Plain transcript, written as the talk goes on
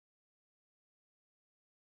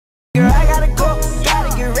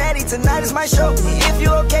tonight is my show. If you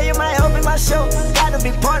okay, you might help in my show. Got to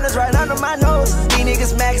be partners right under my nose. These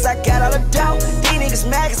niggas mad cause I got all the dough. These niggas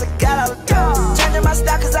mad cause I got all the dough. Changing my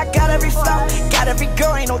style cause I got every flow. Got every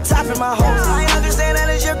girl, ain't no top in my hole. I understand that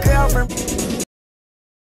is your girlfriend.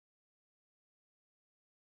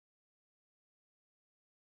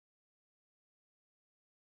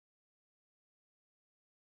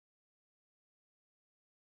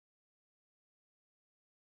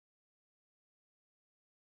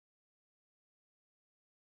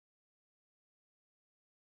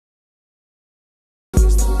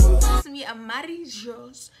 Me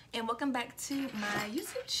amarillos, and welcome back to my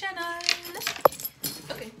YouTube channel.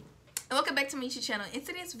 Okay, and welcome back to my YouTube channel. In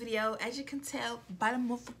today's video, as you can tell by the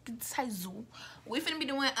motherfucking title, we're finna be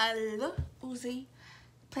doing a Lil Uzi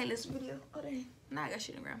playlist video. Oh dang, nah, I got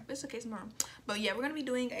shit in the ground, but it's okay, it's normal. But yeah, we're gonna be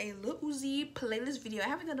doing a Lil Uzi playlist video. I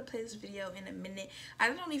haven't done a playlist video in a minute. I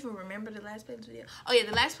don't even remember the last playlist video. Oh yeah,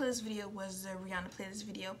 the last playlist video was the Rihanna playlist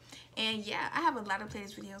video. And yeah, I have a lot of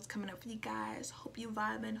playlist videos coming up for you guys. Hope you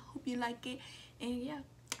vibing, hope you like it. And yeah,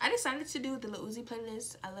 I decided to do the Lil Uzi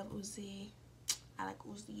playlist. I love Uzi. I like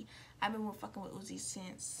Uzi. I've been fucking with Uzi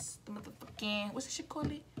since the motherfucking, what's that shit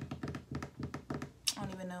called it? I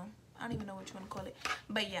don't even know. I don't even know what you want to call it.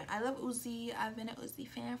 But yeah, I love Uzi. I've been an Uzi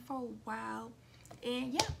fan for a while.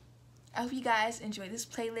 And yeah, I hope you guys enjoy this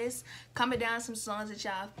playlist. Comment down some songs that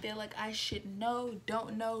y'all feel like I should know,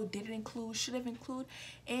 don't know, didn't include, should have included.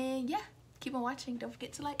 And yeah, keep on watching. Don't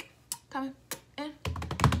forget to like, comment, and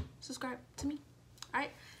subscribe to me. Alright?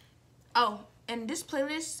 Oh, and this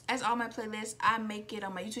playlist, as all my playlists, I make it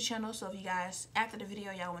on my YouTube channel. So if you guys, after the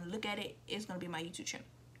video, y'all want to look at it, it's going to be my YouTube channel.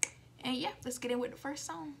 And yeah, let's get in with the first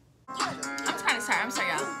song. I'm kind of sorry. I'm sorry,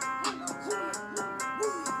 y'all.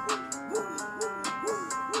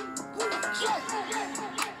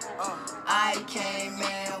 I came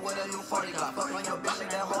in with a new 40 Glock. Fuck on your bitch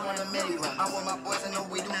like that hoe on a milli run. I want my boys and no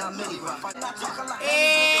we do not milli run.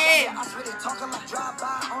 Hey. I swear they talk a lot. Drive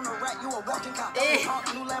by on the rack, you a walking cop.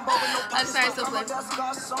 New Lambo with no I'm sorry, so play.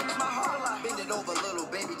 Bend it over, little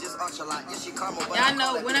baby, just lot. Yeah, she caramel. Y'all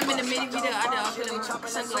know when I'm in the midi video, I don't feel like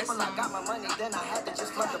sunglasses on. Got my money, then I had to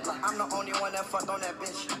just flood the block. I'm the only one that fucked on that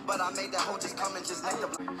bitch, but I made that hoe just come and just neck the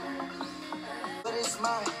block. But it's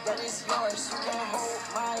mine, that is yours. You can't hold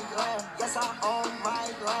my land. Yes, I own my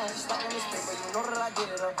land. Stuck in this paper, you know that I did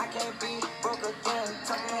it up. I can't be broke again.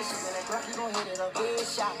 Tucking that shit in that Glock, you gon' hit it up.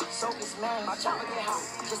 Headshot, so it's man. My chopper get hot,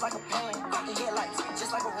 just like a pan. I can hit lights, just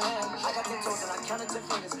like a ram. I got 10 toes and I counted 10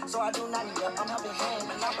 fingers, so I do not need up. I'm helping hand,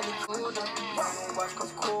 monopoly quarter. Y'all know watch cause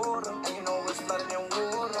quarter, and you know it's flooded in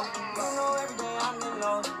water. You know every day I'm in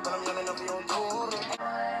love, but I'm yelling up your daughter.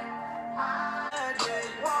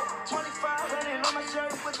 2500 on my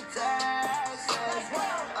shirt with the taxes.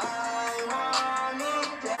 I want it.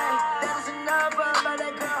 That is enough about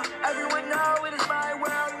that girl. Everyone know it is my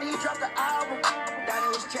world. And he dropped the album. That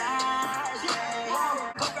it was trash.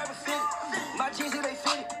 Go grab a fit. My jeans they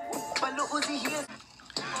fit. But Lil Uzi here.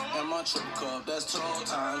 And my triple cup, that's 2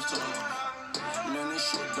 times 2. Man, this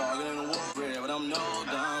shit dog in the wolf red, but I'm no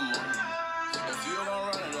dumb. If you don't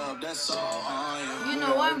run it up, that's all on you. You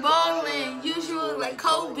know I'm ballin', usual like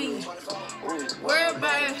Kobe. We're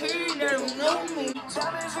about here, they don't know me.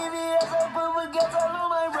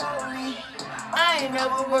 I ain't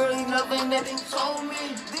never worried nothing that they told me.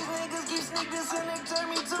 These niggas keep sneaking and they turn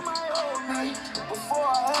me to my homie. Before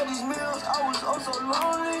I had these meals, I was oh so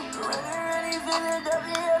lonely. Ready, feeling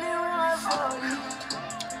dirty, anywhere my phony.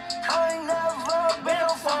 I ain't never been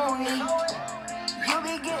a phony. You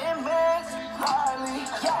be getting mad, hardly.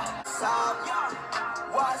 Yeah.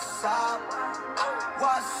 What's up?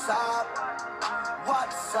 What's up?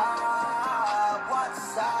 What's up?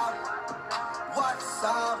 What's up? What's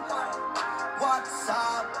up? What's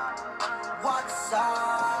up? What's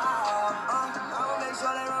up? I'ma make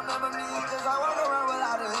sure they remember me, cause I walk around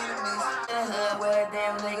without a enemies. In the hood where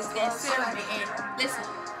damn niggas can't feel me. And listen,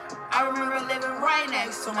 I remember living right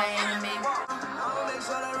next to my enemy. I'ma make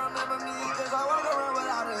sure they remember me, cause I walk around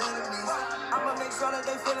without a enemies. I'ma make sure that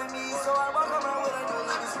they feeling me, so I walk around with a new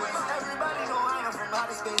niggas swing. Everybody know I am from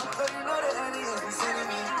outer space, so you know that aliens be sending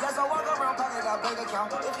me. Yes, I walk around pocket got bank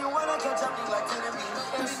account. If you wanna catch up, you like 10 of me.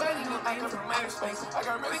 Everybody know I am from outer space. I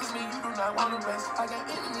got races me, you do not wanna race. I got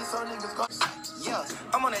enemies, so niggas go. Yeah,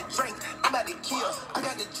 I'm on that drink, I'm about to kill. I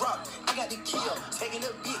got the drop, I got the kill. Taking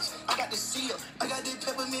a bitch, I got the seal. I got the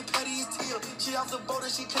peppermint patty is teal. She She off the boat and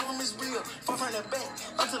she came from his wheel. Fuck her in the back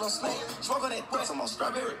until I'm snake. Smoke on that breast, I'm on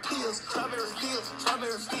strawberry pills. Strawberry pills,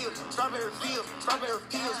 strawberry pills, strawberry pills, strawberry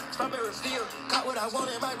pills, strawberry pills. Got what I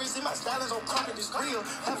wanted, my wrist and my style is on carpet, it's real.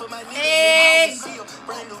 Half of my niggas seal.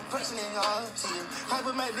 Brand new person in all team. Half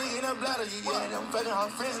of my big in the bladder, yeah. I'm fucking our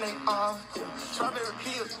friends and they all here. Strawberry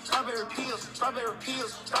pills, strawberry pills, strawberry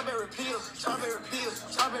pills, strawberry pills, strawberry pills,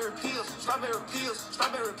 strawberry pills, strawberry pills,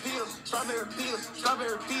 strawberry pills, strawberry pills,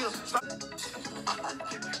 strawberry pills.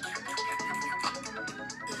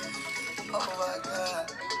 Oh my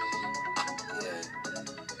God. Yeah.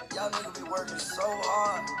 Y'all niggas be working so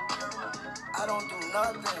hard. I don't do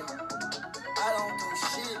nothing. I don't do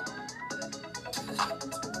shit.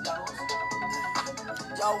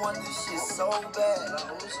 Y'all want this shit so bad.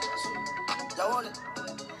 Y'all want it?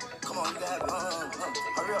 Come on, you can have it.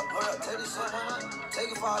 Hurry up, take this shit.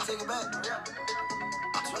 Take it far, take it back.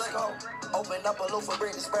 Let's go. Open up a loaf of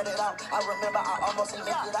bread and spread it out. I remember I almost ain't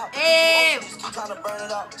make it out. Hey. Keep trying to burn it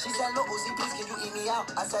out. She said, look, Uzi, please, can you eat me out?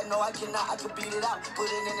 I said, no, I cannot. I could beat it out. Put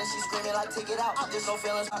it in and she screaming like, take it out. There's no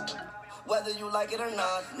feelings. Whether you like it or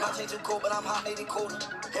not. Not changing cool, but I'm hot, made it colder.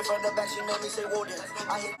 Hit from the back, she made me say, whoa, then.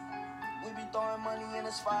 I hit. We be throwing money in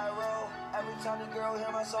a spiral. Every time the girl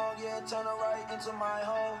hear my song, yeah, turn her right into my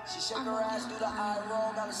hole. She shake her ass through the eye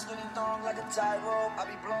roll. Got a skinny thong like a tie rope. I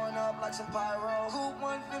be blowing up like some pyro. Coupe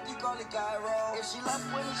 150, call it gyro. If she left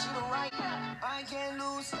with me, she the right. I ain't can't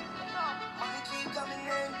lose. Money keep coming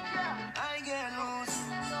in. I ain't can't lose.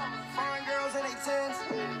 Foreign girls in they tens.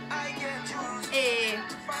 I ain't can't choose. Hey.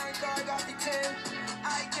 Foreign car got the 10.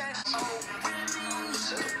 I can't. Oh,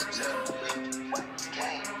 what?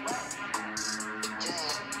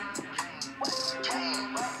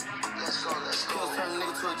 Let's go. Turn a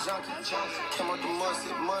nigga to a junkie. Came out the mud,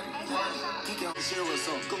 sit money. He can share or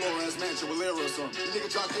something. Galore ass mansion with Lera or something. The nigga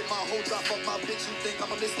try to get my whole top off my bitch. You think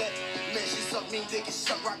I'ma miss that? Man, she suck me dick and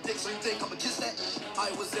suck rock dick. So you think I'ma kiss that?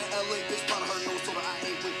 I was in LA, bitch, proud of her nose, told her I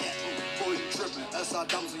ain't with that. Boy, you tripping. That's how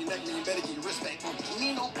diamonds on your neck, man. You better get your wrist back.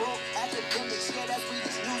 Me no broke academics, yeah, that's we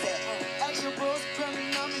just knew that. Ask your bros,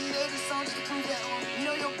 Grammy nominated songs to prove that. You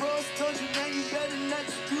know your bros told you, man, you better not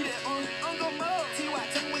do that. I'm gon' move. T.Y.,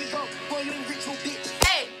 tell me when it go. Boy, you ain't rich, no bitch.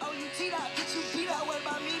 Hey! Oh, you T-Dot, get you beat out. What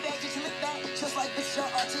about me, back? Get you lick back. Just like bitch, your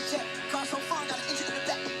chit-chat. Car so far, got an engine in the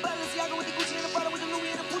back. Balenciaga with the Gucci and the Prada with the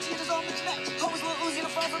Louis and the Gucci and it's all mixed match. Always little Uzi in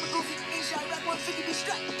the front from the goofy. Inside rack 150 be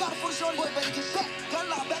strapped. Got it for the shorty, boy, better get back. Gun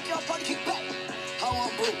loud, backyard party, kick back. How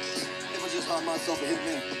I'm broke? If I just hire myself a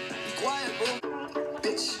hitman. Be quiet, bro.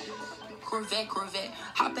 Bitch. Corvette.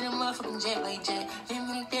 Hop in a motherfucking jet like jet. Then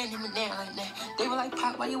when they him down like that. They were like,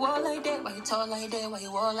 Pop, why you all like that? Why you tall like that? Why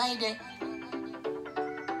you all like that?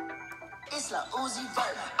 It's like Uzi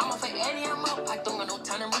Vert. I'm off at Eddie, I'm up. I don't got no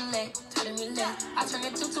time to relate. I turn a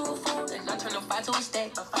 2 to a 4, then I turn a 5 to a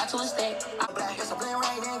stack. I'm black, guess I'm playing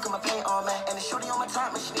right in, cause my paint on man. And the shorty on my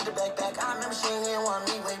top, but she need a backpack. I remember she ain't want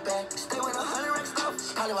me way back. Stay with 100 racks stuff.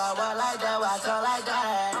 Probably why I walk like that, why I talk like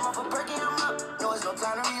that. I'm off a perky, I'm up. No, it's no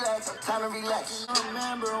time to relax.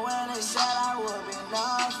 Remember when they said I would be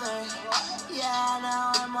nothing. Yeah,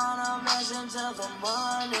 now I'm on a mission to the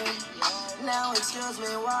money. Now excuse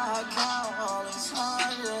me while I count all these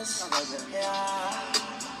hundreds. Yeah.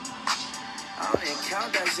 I don't even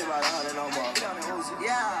count that shit by the 100 no more.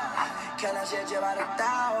 Yeah. Count that shit by the 1,000.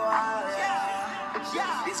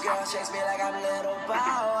 Yeah. These girls chase me like I'm a little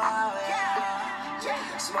bow wow. Yeah.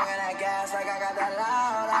 Smoking that gas like I got that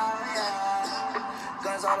loud out. Yeah.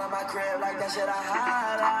 Guns all in my crib like that shit I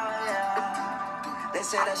hide out. Yeah. They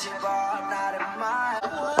say that she bought, not in mine.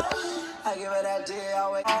 I give her that deal,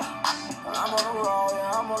 I wake up. I'm on the roll,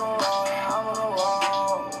 yeah, I'm on the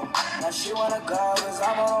roll. Now she wanna go, cause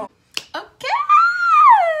I'm on. Okay.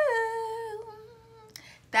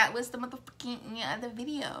 That was the motherfucking other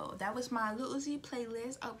video. That was my Lil Uzi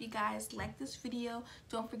playlist. I hope you guys like this video.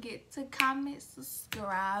 Don't forget to comment,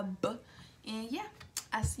 subscribe. And yeah,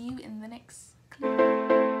 I'll see you in the next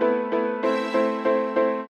clip.